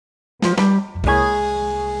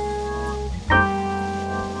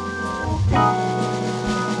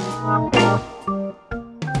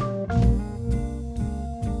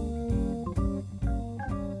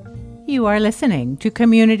You are listening to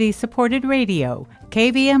community-supported radio,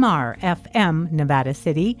 KVMR-FM Nevada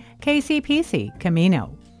City, KCPC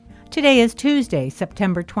Camino. Today is Tuesday,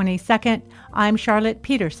 September 22nd. I'm Charlotte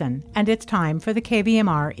Peterson, and it's time for the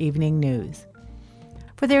KVMR Evening News.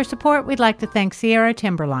 For their support, we'd like to thank Sierra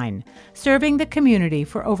Timberline, serving the community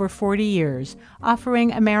for over 40 years,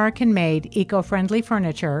 offering American-made, eco-friendly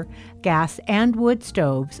furniture, gas and wood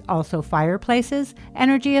stoves, also fireplaces,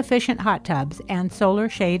 energy-efficient hot tubs, and solar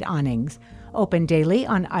shade awnings. Open daily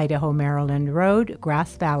on Idaho-Maryland Road,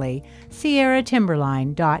 Grass Valley,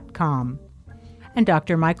 sierratimberline.com. And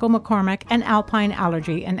Dr. Michael McCormick and Alpine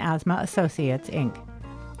Allergy and Asthma Associates, Inc.,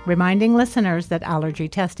 reminding listeners that allergy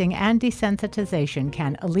testing and desensitization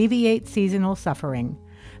can alleviate seasonal suffering,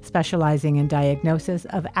 specializing in diagnosis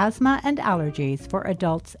of asthma and allergies for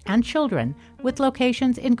adults and children with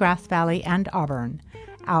locations in Grass Valley and Auburn.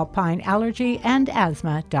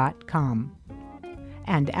 alpineallergyandasthma.com.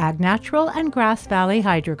 And Ag Natural and Grass Valley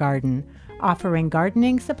Hydro Garden, offering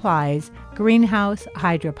gardening supplies, greenhouse,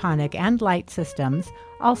 hydroponic, and light systems,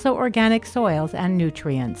 also organic soils and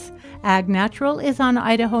nutrients. Ag Natural is on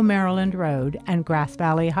Idaho-Maryland Road and Grass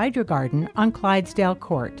Valley Hydro Garden on Clydesdale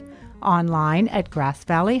Court. Online at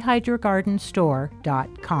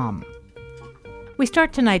grassvalleyhydrogardenstore.com. We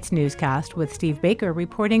start tonight's newscast with Steve Baker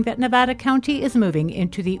reporting that Nevada County is moving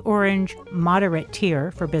into the orange moderate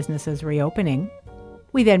tier for businesses reopening.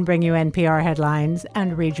 We then bring you NPR headlines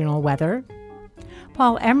and regional weather.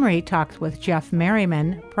 Paul Emery talks with Jeff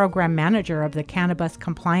Merriman, Program Manager of the Cannabis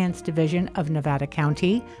Compliance Division of Nevada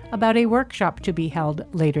County, about a workshop to be held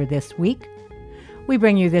later this week. We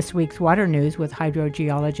bring you this week's water news with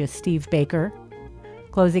hydrogeologist Steve Baker.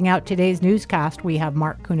 Closing out today's newscast, we have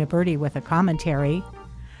Mark Cunaberti with a commentary.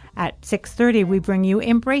 At 6:30, we bring you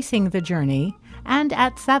Embracing the Journey. And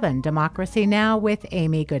at 7, Democracy Now! With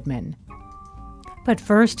Amy Goodman. But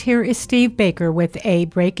first, here is Steve Baker with a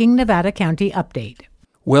breaking Nevada County update.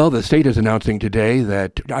 Well, the state is announcing today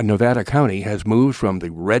that Nevada County has moved from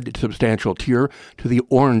the red substantial tier to the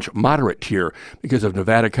orange moderate tier because of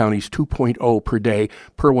Nevada County's 2.0 per day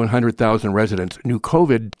per 100,000 residents new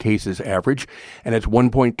COVID cases average and its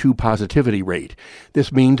 1.2 positivity rate.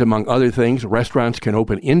 This means, among other things, restaurants can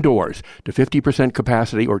open indoors to 50%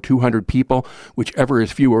 capacity or 200 people, whichever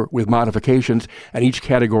is fewer, with modifications, and each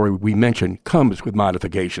category we mentioned comes with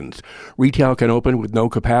modifications. Retail can open with no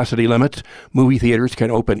capacity limits. Movie theaters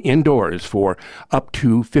can open indoors for up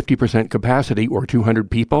to 50% capacity or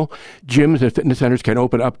 200 people. Gyms and fitness centers can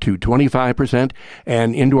open up to 25%,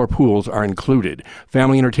 and indoor pools are included.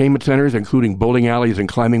 Family entertainment centers, including bowling alleys and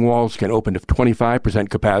climbing walls, can open to 25%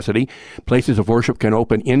 capacity. Places of worship can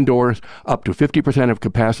open indoors up to 50% of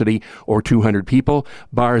capacity or 200 people.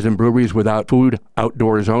 Bars and breweries without food,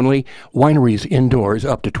 outdoors only. Wineries indoors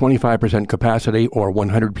up to 25% capacity or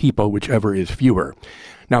 100 people, whichever is fewer.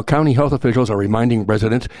 Now, county health officials are reminding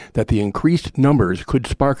residents that the increased numbers could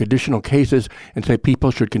spark additional cases and say people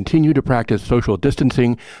should continue to practice social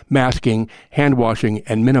distancing, masking, hand washing,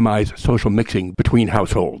 and minimize social mixing between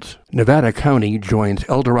households. Nevada County joins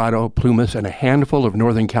El Dorado, Plumas, and a handful of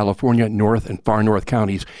Northern California, North, and Far North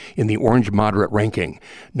counties in the orange moderate ranking.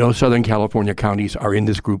 No Southern California counties are in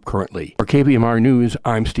this group currently. For KVMR News,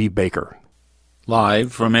 I'm Steve Baker.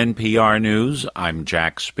 Live from NPR News, I'm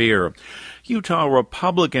Jack Speer. Utah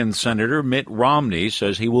Republican Senator Mitt Romney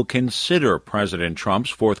says he will consider President Trump's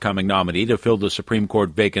forthcoming nominee to fill the Supreme Court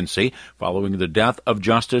vacancy following the death of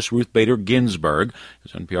Justice Ruth Bader Ginsburg.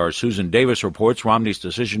 As NPR's Susan Davis reports, Romney's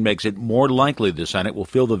decision makes it more likely the Senate will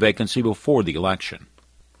fill the vacancy before the election.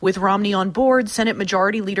 With Romney on board, Senate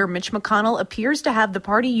Majority Leader Mitch McConnell appears to have the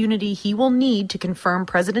party unity he will need to confirm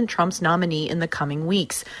President Trump's nominee in the coming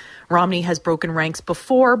weeks. Romney has broken ranks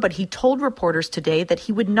before, but he told reporters today that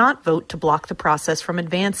he would not vote to block the process from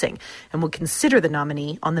advancing and would consider the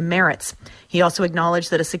nominee on the merits. He also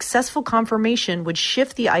acknowledged that a successful confirmation would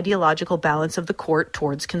shift the ideological balance of the court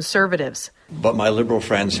towards conservatives. But my liberal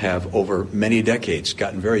friends have, over many decades,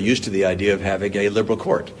 gotten very used to the idea of having a liberal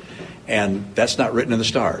court. And that's not written in the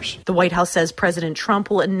stars. The White House says President Trump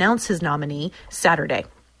will announce his nominee Saturday.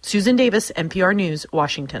 Susan Davis, NPR News,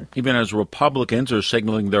 Washington. Even as Republicans are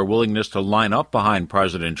signaling their willingness to line up behind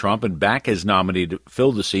President Trump and back his nominee to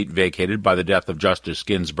fill the seat vacated by the death of Justice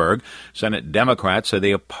Ginsburg, Senate Democrats say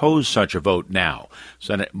they oppose such a vote now.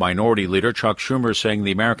 Senate Minority Leader Chuck Schumer saying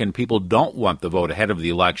the American people don't want the vote ahead of the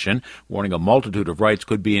election, warning a multitude of rights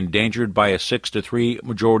could be endangered by a 6-3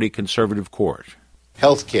 majority conservative court.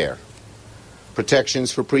 Health care,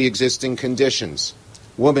 protections for pre-existing conditions,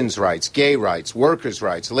 women's rights, gay rights, workers'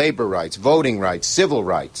 rights, labor rights, voting rights, civil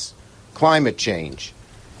rights, climate change,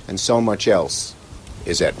 and so much else.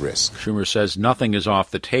 is at risk. Schumer says nothing is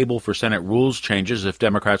off the table for Senate rules changes if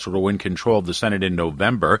Democrats were to win control of the Senate in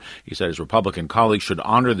November. He said his Republican colleagues should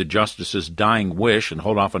honor the justice's dying wish and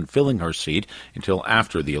hold off on filling her seat until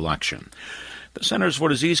after the election. The Centers for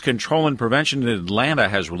Disease Control and Prevention in Atlanta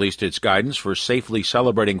has released its guidance for safely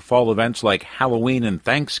celebrating fall events like Halloween and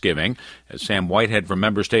Thanksgiving. As Sam Whitehead from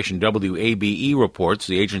member station WABE reports,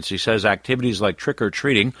 the agency says activities like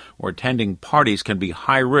trick-or-treating or attending parties can be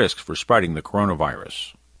high risk for spreading the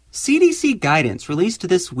coronavirus. CDC guidance released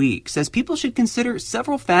this week says people should consider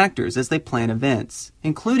several factors as they plan events,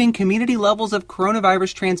 including community levels of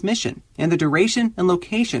coronavirus transmission and the duration and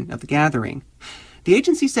location of the gathering. The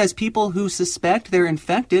agency says people who suspect they're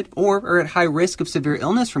infected or are at high risk of severe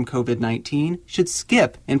illness from COVID-19 should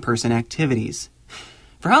skip in-person activities.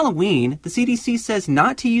 For Halloween, the CDC says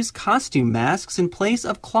not to use costume masks in place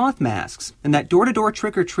of cloth masks, and that door-to-door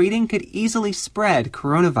trick-or-treating could easily spread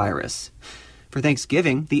coronavirus. For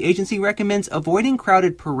Thanksgiving, the agency recommends avoiding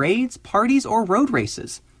crowded parades, parties, or road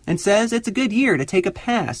races, and says it's a good year to take a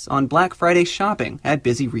pass on Black Friday shopping at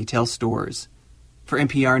busy retail stores. For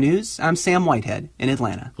NPR News, I'm Sam Whitehead in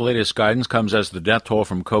Atlanta. The latest guidance comes as the death toll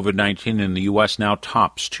from COVID-19 in the U.S. now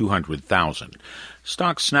tops 200,000.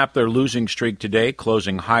 Stocks snapped their losing streak today,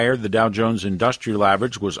 closing higher. The Dow Jones Industrial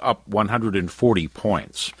Average was up 140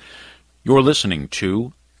 points. You're listening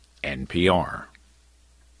to NPR.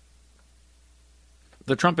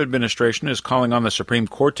 The Trump administration is calling on the Supreme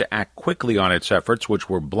Court to act quickly on its efforts, which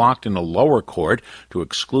were blocked in a lower court, to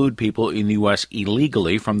exclude people in the U.S.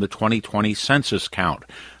 illegally from the 2020 census count.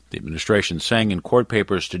 The administration saying in court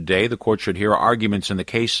papers today the court should hear arguments in the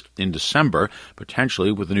case in December,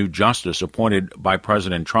 potentially with a new justice appointed by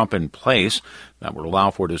President Trump in place. That would allow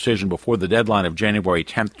for a decision before the deadline of January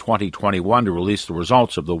 10, 2021, to release the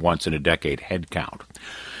results of the once-in-a-decade head count.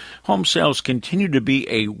 Home sales continue to be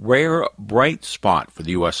a rare bright spot for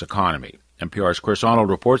the U.S. economy. NPR's Chris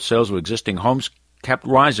Arnold reports sales of existing homes kept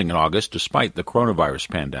rising in August despite the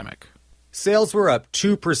coronavirus pandemic. Sales were up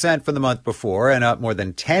 2% from the month before and up more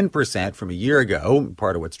than 10% from a year ago.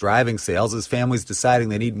 Part of what's driving sales is families deciding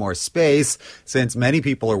they need more space since many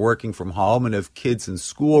people are working from home and have kids in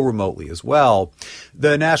school remotely as well.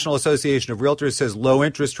 The National Association of Realtors says low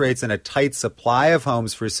interest rates and a tight supply of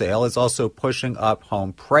homes for sale is also pushing up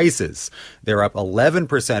home prices. They're up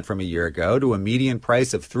 11% from a year ago to a median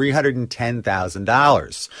price of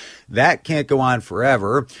 $310,000. That can't go on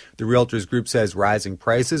forever. The Realtors Group says rising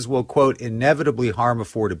prices will, quote, inevitably harm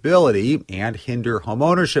affordability and hinder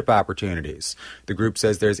homeownership opportunities. The group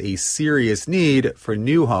says there's a serious need for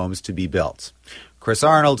new homes to be built. Chris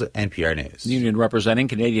Arnold, NPR News. The union representing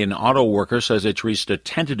Canadian auto workers says it's reached a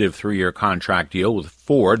tentative 3-year contract deal with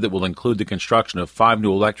Ford that will include the construction of 5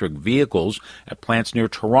 new electric vehicles at plants near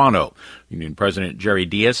Toronto. Union President Jerry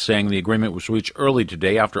Diaz saying the agreement was reached early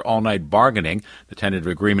today after all-night bargaining. The tentative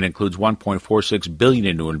agreement includes $1.46 billion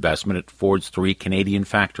in new investment at Ford's 3 Canadian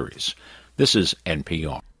factories. This is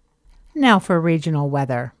NPR. Now for regional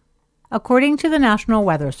weather. According to the National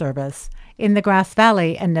Weather Service, in the Grass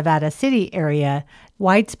Valley and Nevada City area,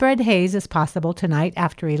 widespread haze is possible tonight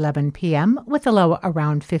after 11 p.m. with a low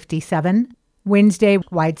around 57. Wednesday,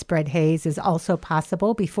 widespread haze is also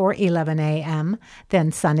possible before 11 a.m.,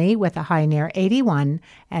 then sunny with a high near 81,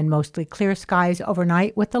 and mostly clear skies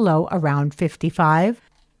overnight with a low around 55.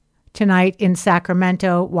 Tonight in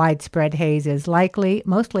Sacramento, widespread haze is likely,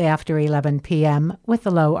 mostly after 11 p.m., with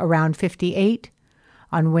a low around 58.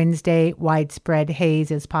 On Wednesday, widespread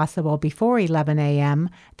haze is possible before 11 a.m.,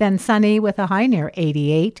 then sunny with a high near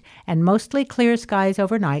 88, and mostly clear skies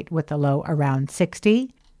overnight with a low around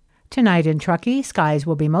 60. Tonight in Truckee, skies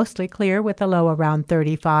will be mostly clear with a low around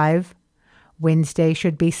 35. Wednesday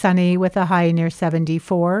should be sunny with a high near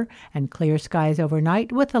 74, and clear skies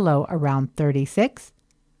overnight with a low around 36.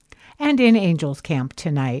 And in Angels Camp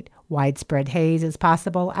tonight, widespread haze is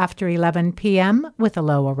possible after 11 p.m. with a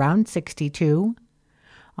low around 62.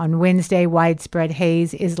 On Wednesday, widespread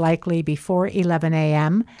haze is likely before 11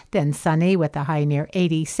 a.m., then sunny with a high near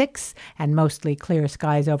 86 and mostly clear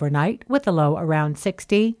skies overnight with a low around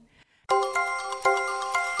 60.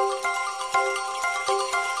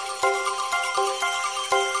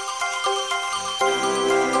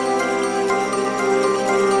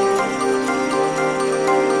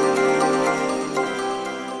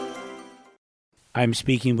 I'm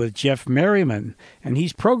speaking with Jeff Merriman, and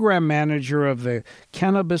he's program manager of the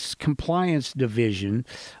Cannabis Compliance Division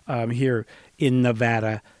here in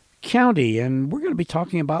Nevada County. And we're going to be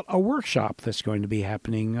talking about a workshop that's going to be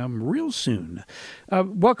happening real soon.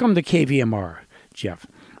 Welcome to KVMR, Jeff.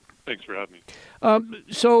 Thanks for having me.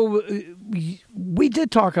 So we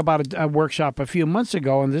did talk about a workshop a few months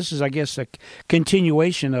ago, and this is, I guess, a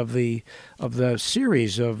continuation of the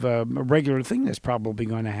series of a regular thing that's probably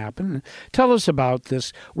going to happen. Tell us about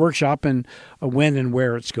this workshop and when and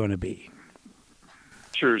where it's going to be.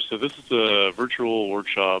 Sure. So this is a virtual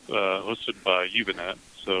workshop hosted by Ubinet.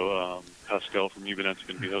 So Pascal from Ubinet is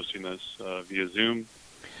going to be hosting this via Zoom.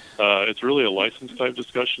 It's really a license type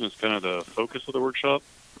discussion. It's kind of the focus of the workshop.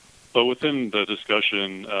 But within the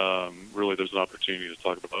discussion, really there's an opportunity to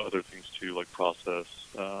talk about other things too, like process,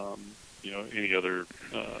 any other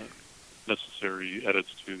necessary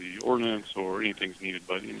edits to the ordinance or anything needed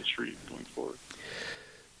by the industry going forward.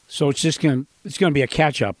 So it's just going to be a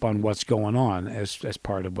catch up on what's going on as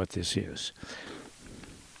part of what this is.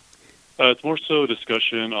 It's more so a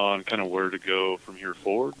discussion on kind of where to go from here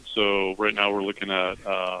forward. So right now we're looking at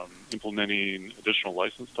implementing additional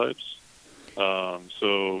license types.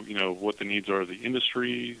 So, what the needs are of the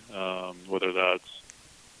industry, whether that's,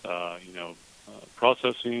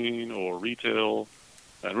 processing or retail,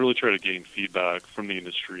 and really try to gain feedback from the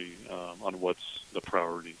industry on what's the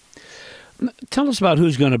priority. Tell us about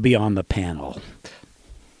who's going to be on the panel.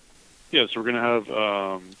 Yeah, so we're going to have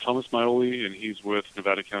Thomas Maioli, and he's with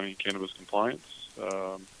Nevada County Cannabis Compliance.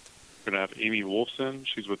 We're going to have Amy Wolfson.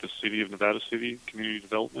 She's with the City of Nevada City Community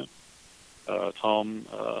Development. Tom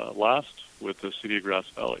Last with the City of Grass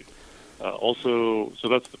Valley. So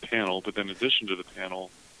that's the panel, but then in addition to the panel,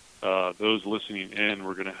 those listening in,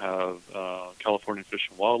 we're going to have California Fish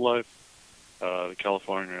and Wildlife, the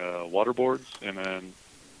California Water Boards, and then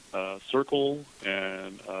Circle,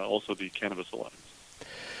 and also the Cannabis Alliance.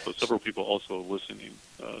 So several people also listening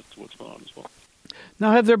to what's going on as well.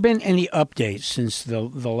 Now, have there been any updates since the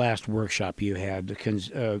last workshop you had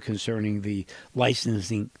concerning the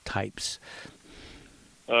licensing types?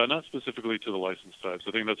 Not specifically to the license types.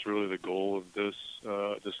 I think that's really the goal of this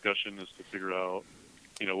discussion is to figure out,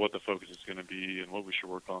 what the focus is going to be and what we should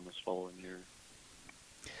work on this following year.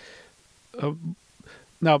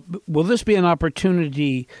 Now, will this be an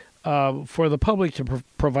opportunity for the public to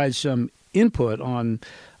provide some input on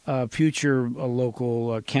future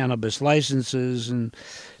local cannabis licenses and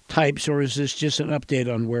types, or is this just an update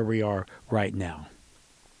on where we are right now?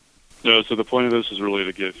 No, so the point of this is really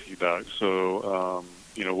to get feedback. So,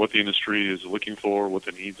 what the industry is looking for, what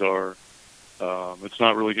the needs are. It's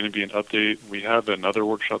not really going to be an update. We have another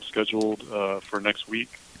workshop scheduled for next week,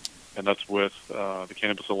 and that's with the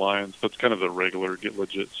Cannabis Alliance. That's kind of the regular Get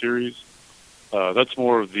Legit series. That's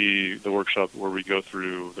more of the workshop where we go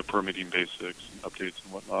through the permitting basics and updates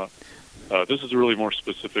and whatnot. This is really more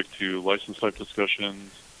specific to license type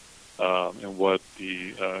discussions and what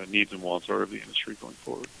the needs and wants are of the industry going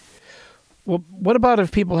forward. Well, what about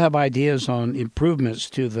if people have ideas on improvements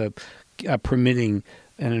to the permitting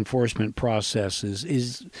and enforcement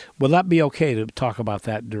processes? Will that be okay to talk about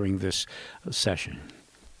that during this session?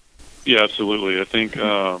 Yeah, absolutely. I think,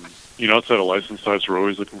 outside of license types, we're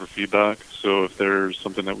always looking for feedback. So if there's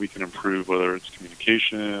something that we can improve, whether it's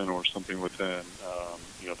communication or something within,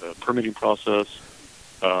 the permitting process,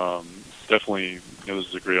 definitely, this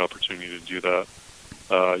is a great opportunity to do that.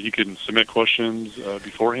 You can submit questions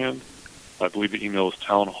beforehand. I believe the email is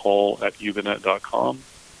townhall@ubinet.com.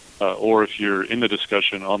 Or if you're in the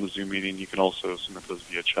discussion on the Zoom meeting, you can also submit those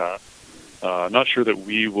via chat. Not sure that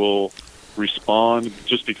we will respond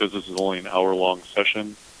just because this is only an hour-long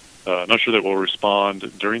session. Not sure that we'll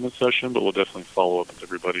respond during the session, but we'll definitely follow up with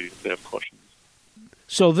everybody if they have questions.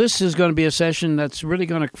 So this is going to be a session that's really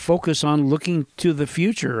going to focus on looking to the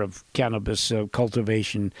future of cannabis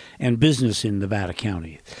cultivation and business in Nevada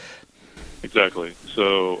County. Exactly.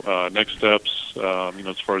 So next steps,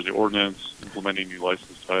 as far as the ordinance, implementing new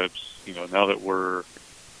license types, now that we're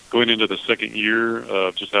going into the second year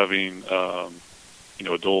of just having,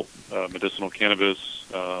 adult medicinal cannabis,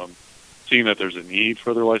 seeing that there's a need for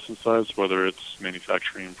other license types, whether it's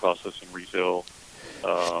manufacturing, processing, retail,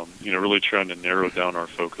 really trying to narrow down our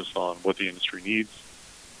focus on what the industry needs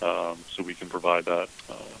so we can provide that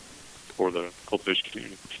for the cultivation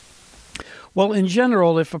community. Well, in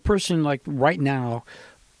general, if a person like right now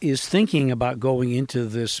is thinking about going into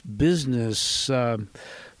this business,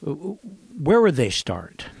 where would they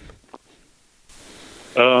start?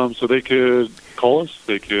 So they could call us,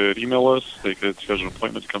 they could email us, they could schedule an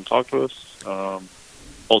appointment to come talk to us.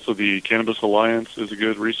 Also, the Cannabis Alliance is a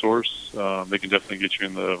good resource. They can definitely get you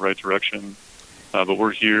in the right direction. But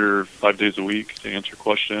we're here 5 days a week to answer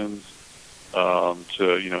questions,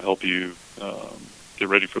 to help you get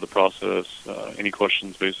ready for the process. Any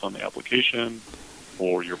questions based on the application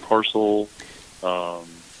or your parcel, we're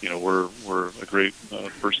a great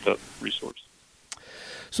first step resource.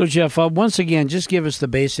 So, Jeff, once again, just give us the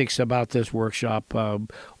basics about this workshop,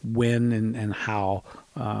 when and how.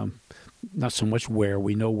 Not so much where.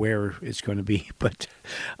 We know where it's going to be, but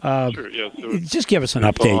sure, yeah. So just give us an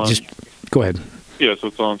update. Just go ahead. Yeah, so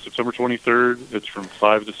it's on September 23rd. It's from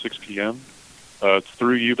 5 to 6 p.m. It's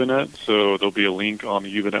through Ubinet, so there'll be a link on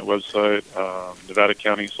the Ubinet website. Nevada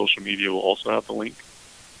County social media will also have the link.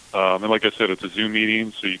 And like I said, it's a Zoom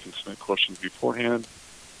meeting, so you can submit questions beforehand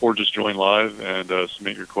or just join live and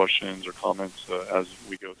submit your questions or comments as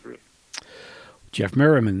we go through it. Jeff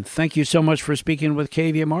Merriman, thank you so much for speaking with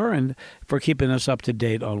KVMR and for keeping us up to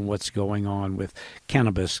date on what's going on with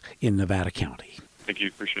cannabis in Nevada County. Thank you.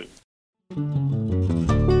 Appreciate it.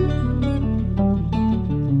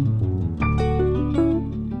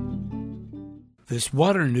 This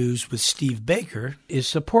water news with Steve Baker is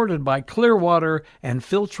supported by Clearwater and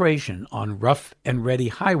Filtration on Rough and Ready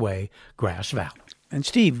Highway, Grass Valley. And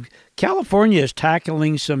Steve, California is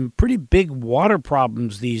tackling some pretty big water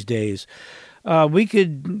problems these days. We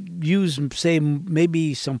could use, say,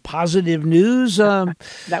 maybe some positive news. That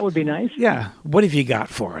would be nice. Yeah. What have you got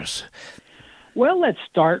for us? Well, let's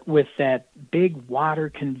start with that big water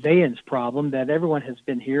conveyance problem that everyone has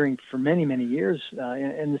been hearing for many, many years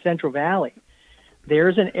in the Central Valley.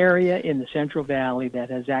 There's an area in the Central Valley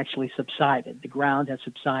that has actually subsided. The ground has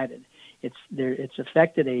subsided. It's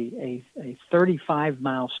affected a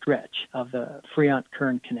 35-mile stretch of the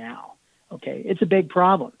Fremont-Kern Canal. Okay, it's a big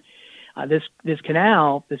problem. This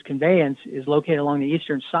canal, this conveyance, is located along the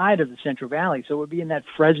eastern side of the Central Valley, so it would be in that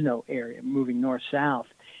Fresno area, moving north-south.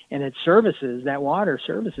 And that water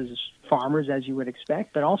services farmers, as you would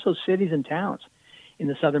expect, but also cities and towns in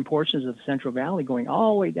the southern portions of the Central Valley, going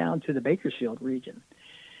all the way down to the Bakersfield region.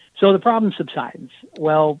 So the problem subsides.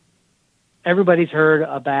 Well, everybody's heard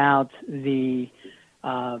about the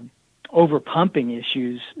overpumping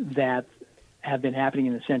issues that have been happening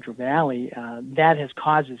in the Central Valley. That has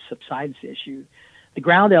caused a subsidence issue. The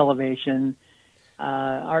ground elevation,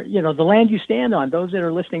 the land you stand on, those that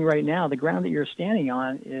are listening right now, the ground that you're standing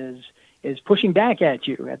on is pushing back at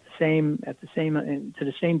you to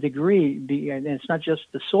the same degree. And it's not just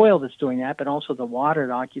the soil that's doing that, but also the water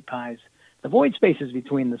that occupies the void spaces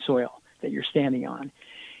between the soil that you're standing on.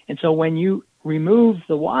 And so when you remove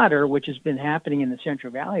the water, which has been happening in the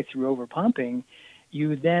Central Valley through overpumping,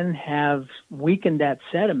 you then have weakened that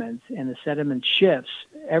sediment, and the sediment shifts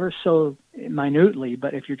ever so minutely.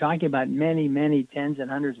 But if you're talking about many, many tens and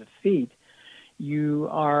hundreds of feet, you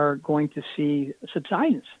are going to see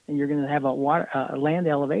subsidence, and you're going to have a land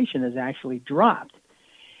elevation has actually dropped.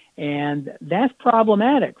 And that's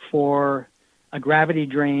problematic for a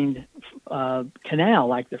gravity-drained canal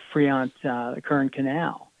like the Fremont-Kern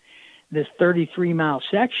Canal. This 33-mile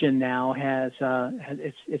section now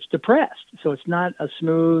it's depressed, so it's not a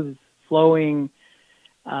smooth flowing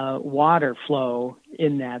water flow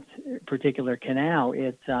in that particular canal.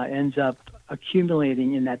 It ends up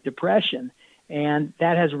accumulating in that depression, and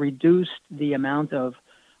that has reduced the amount of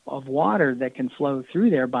water that can flow through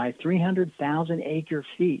there by 300,000 acre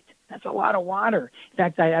feet. That's a lot of water. In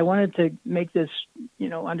fact, I wanted to make this,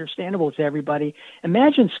 understandable to everybody.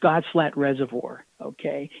 Imagine Scotts Flat Reservoir,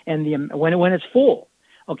 okay, and when it's full,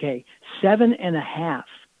 okay, 7.5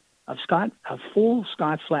 of full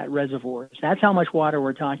Scotts Flat reservoirs. That's how much water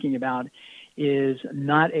we're talking about is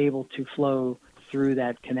not able to flow through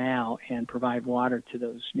that canal and provide water to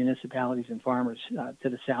those municipalities and farmers to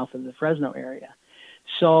the south of the Fresno area.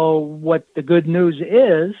 So what the good news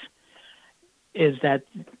is that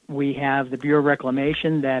we have the Bureau of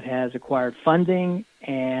Reclamation that has acquired funding,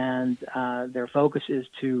 and their focus is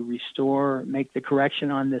to make the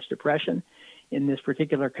correction on this depression in this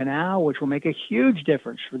particular canal, which will make a huge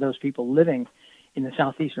difference for those people living in the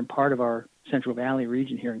southeastern part of our Central Valley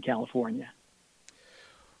region here in California.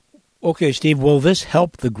 Okay, Steve, will this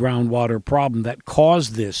help the groundwater problem that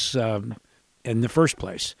caused this in the first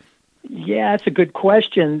place? Yeah, that's a good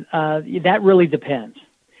question. That really depends.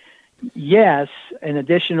 Yes, an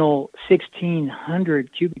additional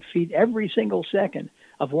 1,600 cubic feet every single second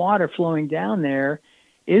of water flowing down there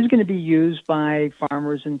is going to be used by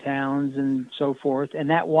farmers and towns and so forth, and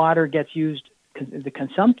that water gets used. The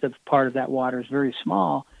consumptive part of that water is very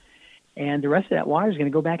small, and the rest of that water is going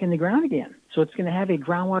to go back in the ground again. So it's going to have a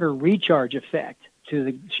groundwater recharge effect to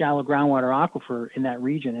the shallow groundwater aquifer in that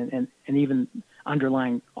region and even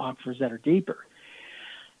underlying aquifers that are deeper.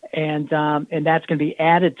 And that's going to be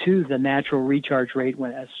added to the natural recharge rate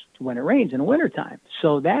when it rains in the wintertime.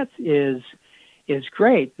 So that is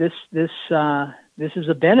great. This is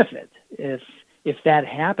a benefit if that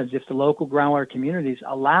happens, if the local groundwater communities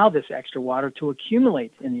allow this extra water to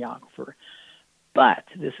accumulate in the aquifer. But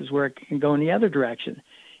this is where it can go in the other direction.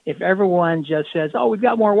 If everyone just says, oh, we've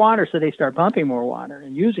got more water, so they start pumping more water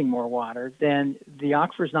and using more water, then the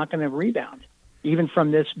aquifer is not going to rebound, even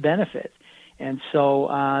from this benefit. And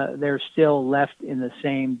so they're still left in the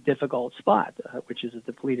same difficult spot, which is a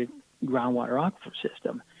depleted groundwater aquifer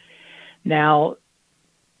system. Now,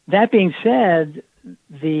 that being said,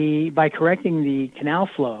 by correcting the canal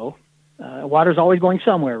flow, water's always going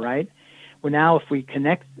somewhere, right? Well, now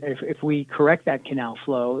if we correct that canal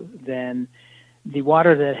flow, then the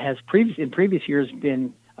water that has in previous years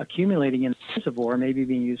been accumulating in the reservoir, maybe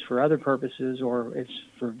being used for other purposes or it's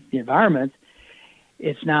for the environment,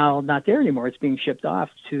 it's now not there anymore. It's being shipped off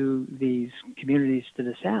to these communities to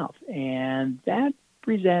the south. And that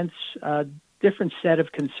presents a different set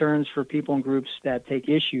of concerns for people and groups that take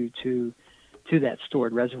issue to that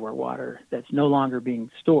stored reservoir water that's no longer being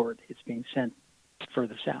stored. It's being sent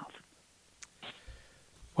further south.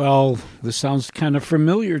 Well, this sounds kind of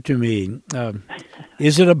familiar to me.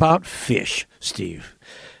 Is it about fish, Steve?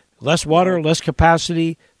 Less water, less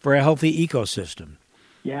capacity for a healthy ecosystem.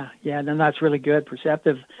 Yeah, no, that's really good,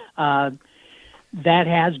 perceptive. That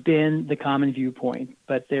has been the common viewpoint,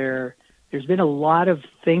 but there's been a lot of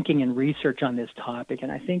thinking and research on this topic,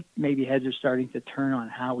 and I think maybe heads are starting to turn on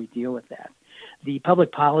how we deal with that. The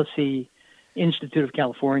Public Policy Institute of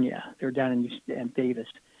California, they're down in Davis,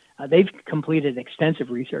 they've completed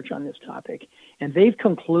extensive research on this topic, and they've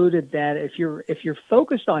concluded that if you're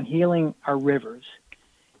focused on healing our rivers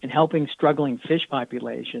and helping struggling fish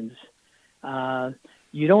populations,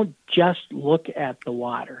 you don't just look at the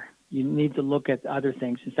water. You need to look at other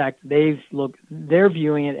things. In fact, they're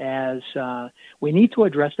viewing it as we need to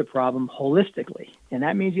address the problem holistically, and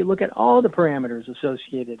that means you look at all the parameters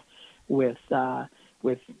associated with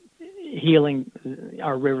healing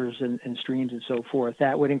our rivers and streams and so forth.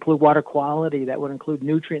 That would include water quality. That would include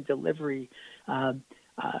nutrient delivery,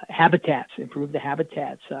 habitats, improve the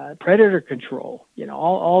habitats, predator control.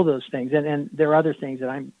 All those things. And there are other things that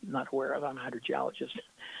I'm not aware of. I'm a hydrogeologist.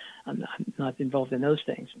 I'm not involved in those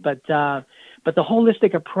things. But the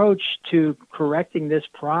holistic approach to correcting this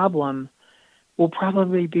problem will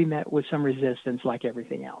probably be met with some resistance, like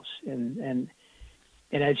everything else. And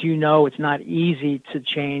as you know, it's not easy to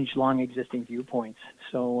change long existing viewpoints.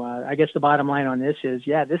 So I guess the bottom line on this is,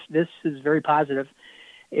 this is very positive.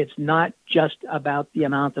 It's not just about the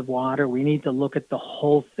amount of water. We need to look at the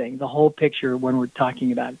whole thing, the whole picture when we're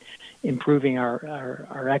talking about improving our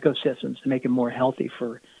ecosystems to make them more healthy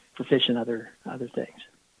for fish and other things.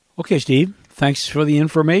 Okay, Steve, thanks for the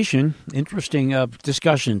information. Interesting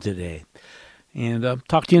discussion today. And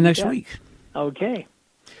talk to you next week. Okay.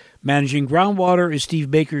 Managing groundwater is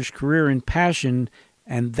Steve Baker's career and passion,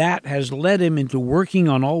 and that has led him into working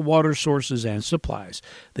on all water sources and supplies.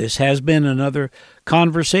 This has been another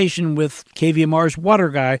conversation with KVMR's water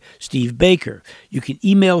guy, Steve Baker. You can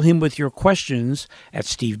email him with your questions at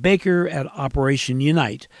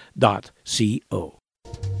stevebaker@operationunite.co.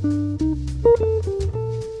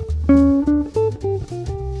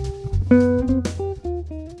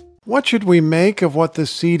 What should we make of what the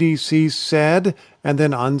CDC said and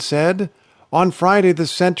then unsaid? On Friday, the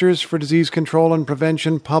Centers for Disease Control and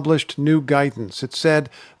Prevention published new guidance. It said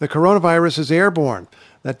the coronavirus is airborne.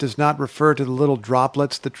 That does not refer to the little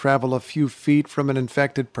droplets that travel a few feet from an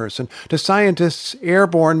infected person. To scientists,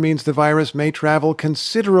 airborne means the virus may travel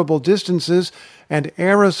considerable distances, and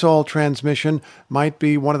aerosol transmission might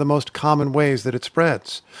be one of the most common ways that it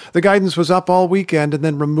spreads. The guidance was up all weekend and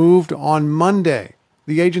then removed on Monday.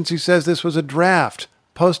 The agency says this was a draft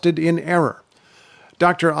posted in error.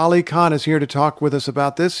 Dr. Ali Khan is here to talk with us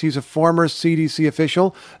about this. He's a former CDC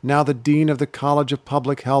official, now the Dean of the College of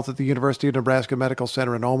Public Health at the University of Nebraska Medical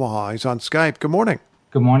Center in Omaha. He's on Skype. Good morning.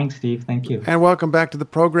 Good morning, Steve. Thank you. And welcome back to the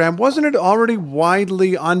program. Wasn't it already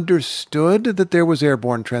widely understood that there was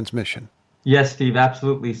airborne transmission? Yes, Steve,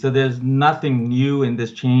 absolutely. So there's nothing new in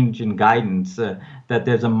this change in guidance, that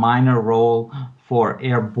there's a minor role for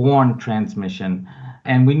airborne transmission.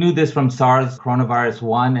 And we knew this from SARS coronavirus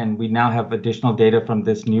 1, and we now have additional data from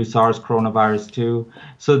this new SARS coronavirus 2.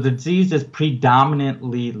 So the disease is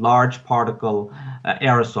predominantly large particle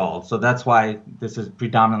aerosol. So that's why this is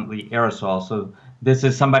predominantly aerosol. So this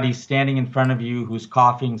is somebody standing in front of you who's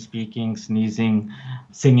coughing, speaking, sneezing,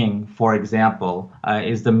 singing, for example,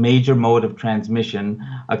 is the major mode of transmission.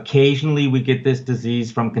 Occasionally we get this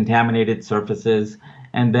disease from contaminated surfaces.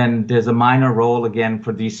 And then there's a minor role, again,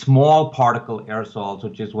 for these small particle aerosols,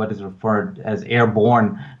 which is what is referred as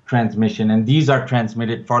airborne transmission. And these are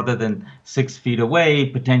transmitted further than 6 feet away,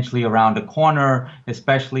 potentially around a corner,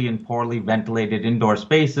 especially in poorly ventilated indoor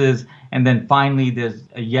spaces. And then finally, there's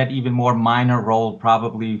a yet even more minor role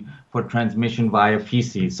probably for transmission via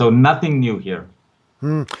feces. So nothing new here.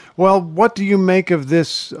 Well, what do you make of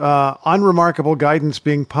this unremarkable guidance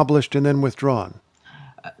being published and then withdrawn?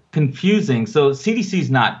 Confusing. So CDC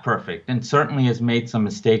is not perfect and certainly has made some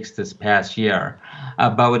mistakes this past year.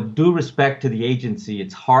 But with due respect to the agency,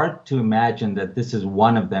 it's hard to imagine that this is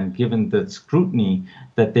one of them, given the scrutiny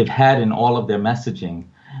that they've had in all of their messaging.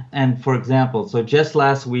 And for example, so just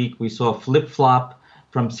last week, we saw a flip-flop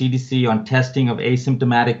from CDC on testing of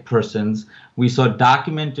asymptomatic persons. We saw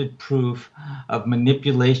documented proof of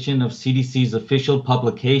manipulation of CDC's official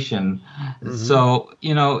publication. Mm-hmm. So,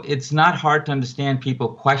 it's not hard to understand people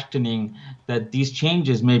questioning that these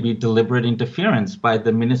changes may be deliberate interference by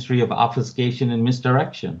the Ministry of Obfuscation and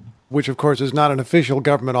Misdirection. Which, of course, is not an official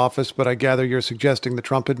government office, but I gather you're suggesting the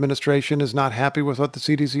Trump administration is not happy with what the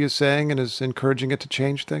CDC is saying and is encouraging it to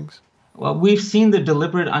change things? Well, we've seen the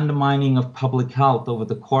deliberate undermining of public health over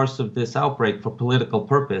the course of this outbreak for political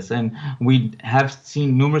purpose, and we have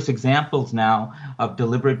seen numerous examples now of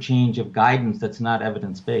deliberate change of guidance that's not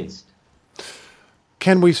evidence-based.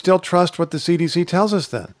 Can we still trust what the CDC tells us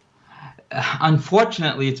then?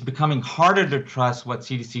 Unfortunately, it's becoming harder to trust what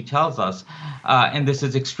CDC tells us. And this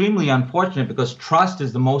is extremely unfortunate because trust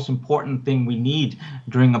is the most important thing we need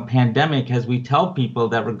during a pandemic, as we tell people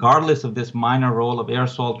that regardless of this minor role of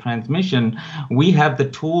aerosol transmission, we have the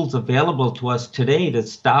tools available to us today to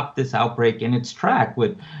stop this outbreak in its track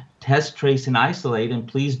with test, trace, and isolate, and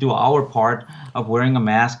please do our part of wearing a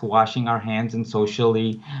mask, washing our hands, and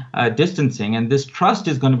socially distancing. And this trust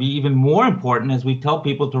is going to be even more important as we tell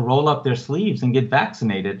people to roll up their sleeves and get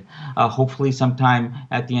vaccinated, hopefully sometime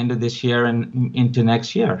at the end of this year and into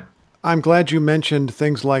next year. I'm glad you mentioned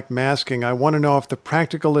things like masking. I want to know if the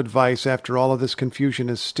practical advice after all of this confusion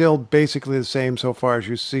is still basically the same so far as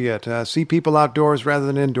you see it. See people outdoors rather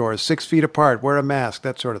than indoors, 6 feet apart, wear a mask,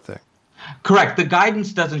 that sort of thing. Correct. The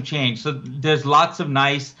guidance doesn't change. So there's lots of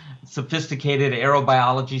nice, sophisticated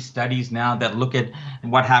aerobiology studies now that look at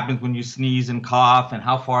what happens when you sneeze and cough and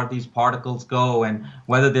how far these particles go and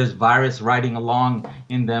whether there's virus riding along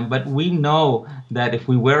in them. But we know that if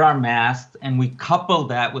we wear our masks and we couple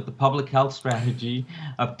that with the public health strategy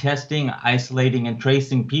of testing, isolating, and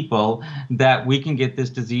tracing people, that we can get this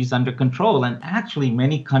disease under control. And actually,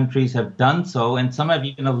 many countries have done so, and some have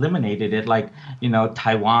even eliminated it, like,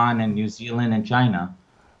 Taiwan and New Zealand and China.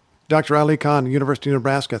 Dr. Ali Khan, University of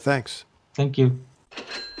Nebraska, thanks. Thank you.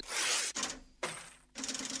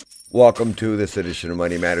 Welcome to this edition of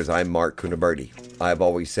Money Matters. I'm Mark Cunaberti. I've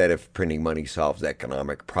always said if printing money solves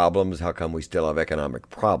economic problems, how come we still have economic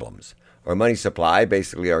problems? Our money supply,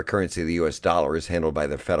 basically our currency, the U.S. dollar, is handled by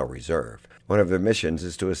the Federal Reserve. One of their missions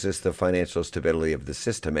is to assist the financial stability of the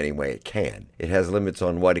system any way it can. It has limits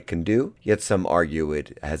on what it can do, yet some argue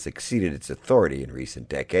it has exceeded its authority in recent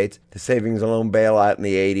decades. The savings and loan bailout in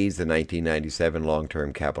the 80s, the 1997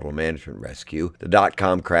 long-term capital management rescue, the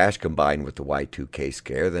dot-com crash combined with the Y2K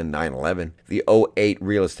scare, then 9/11, the 2008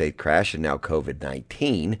 real estate crash, and now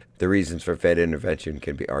COVID-19. The reasons for Fed intervention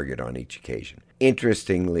can be argued on each occasion.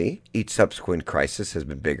 Interestingly, each subsequent crisis has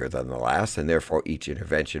been bigger than the last, and therefore each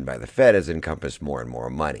intervention by the Fed has encompassed more and more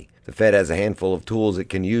money. The Fed has a handful of tools it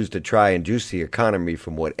can use to try and juice the economy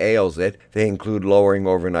from what ails it. They include lowering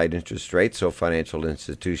overnight interest rates so financial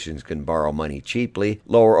institutions can borrow money cheaply.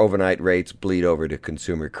 Lower overnight rates bleed over to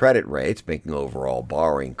consumer credit rates, making overall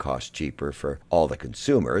borrowing costs cheaper for all the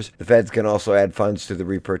consumers. The Feds can also add funds to the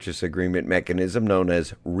repurchase agreement mechanism known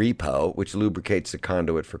as repo, which lubricates the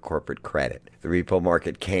conduit for corporate credit. The repo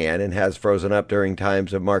market can and has frozen up during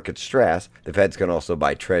times of market stress. The Feds can also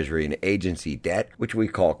buy Treasury and agency debt, which we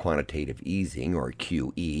call quantitative easing, or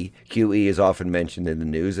QE. QE is often mentioned in the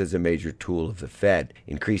news as a major tool of the Fed.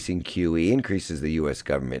 Increasing QE increases the U.S.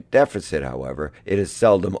 government deficit, however. It is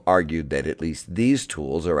seldom argued that at least these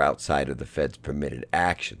tools are outside of the Fed's permitted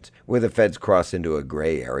actions. Where the Feds cross into a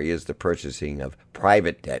gray area is the purchasing of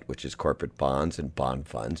private debt, which is corporate bonds and bond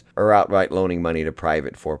funds, or outright loaning money to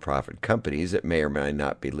private for-profit companies that may or may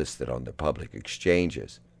not be listed on the public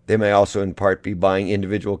exchanges. They may also in part be buying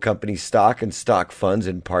individual company stock and stock funds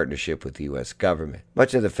in partnership with the U.S. government.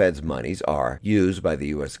 Much of the Fed's monies are used by the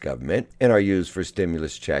U.S. government and are used for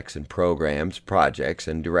stimulus checks and programs, projects,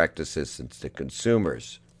 and direct assistance to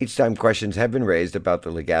consumers. Each time questions have been raised about the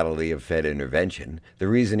legality of Fed intervention, the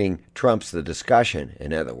reasoning trumps the discussion.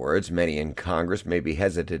 In other words, many in Congress may be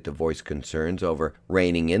hesitant to voice concerns over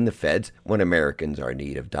reining in the Feds when Americans are in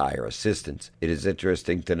need of dire assistance. It is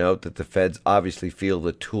interesting to note that the Feds obviously feel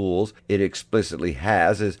the tools it explicitly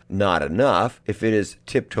has is not enough if it is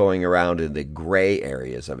tiptoeing around in the gray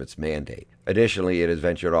areas of its mandate. Additionally, it has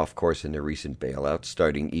ventured off course in the recent bailouts,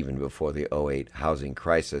 starting even before the 2008 housing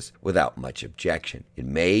crisis, without much objection. It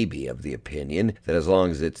may be of the opinion that as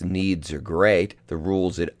long as its needs are great, the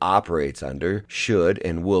rules it operates under should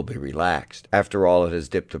and will be relaxed. After all, it has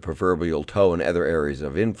dipped the proverbial toe in other areas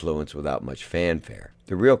of influence without much fanfare.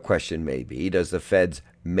 The real question may be, does the Fed's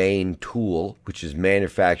main tool, which is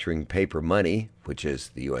manufacturing paper money, which is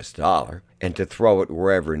the U.S. dollar, and to throw it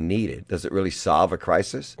wherever needed, does it really solve a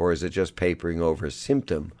crisis, or is it just papering over a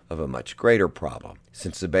symptom of a much greater problem?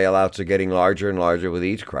 Since the bailouts are getting larger and larger with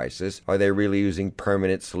each crisis, are they really using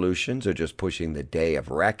permanent solutions or just pushing the day of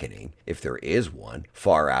reckoning, if there is one,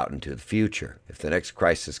 far out into the future? If the next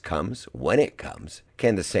crisis comes, when it comes,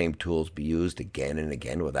 can the same tools be used again and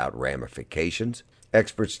again without ramifications?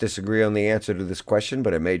 Experts disagree on the answer to this question,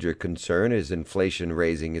 but a major concern is inflation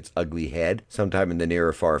raising its ugly head sometime in the near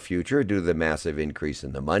or far future due to the massive increase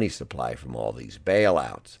in the money supply from all these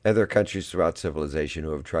bailouts. Other countries throughout civilization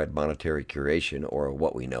who have tried monetary curation, or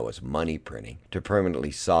what we know as money printing, to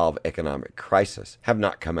permanently solve economic crisis have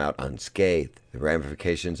not come out unscathed. The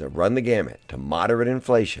ramifications have run the gamut to moderate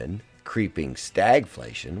inflation, creeping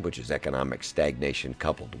stagflation, which is economic stagnation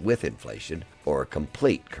coupled with inflation, or a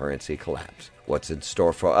complete currency collapse. What's in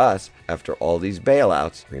store for us after all these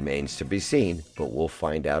bailouts remains to be seen, but we'll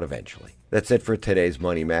find out eventually. That's it for today's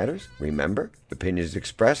Money Matters. Remember, opinions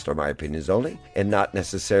expressed are my opinions only, and not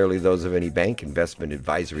necessarily those of any bank, investment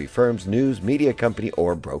advisory firms, news, media company,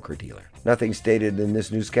 or broker-dealer. Nothing stated in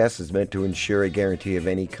this newscast is meant to ensure a guarantee of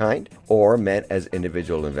any kind or meant as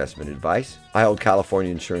individual investment advice. I hold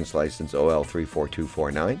California Insurance License OL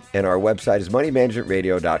 34249, and our website is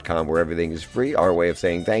moneymanagementradio.com, where everything is free. Our way of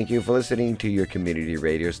saying thank you for listening to your community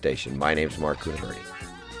radio station. My name's Mark Kunaberti.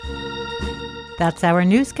 That's our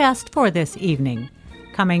newscast for this evening.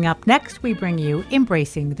 Coming up next, we bring you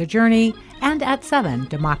Embracing the Journey, and at 7,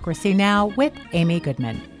 Democracy Now! With Amy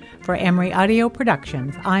Goodman. For Emory Audio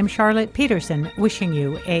Productions, I'm Charlotte Peterson, wishing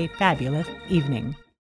you a fabulous evening.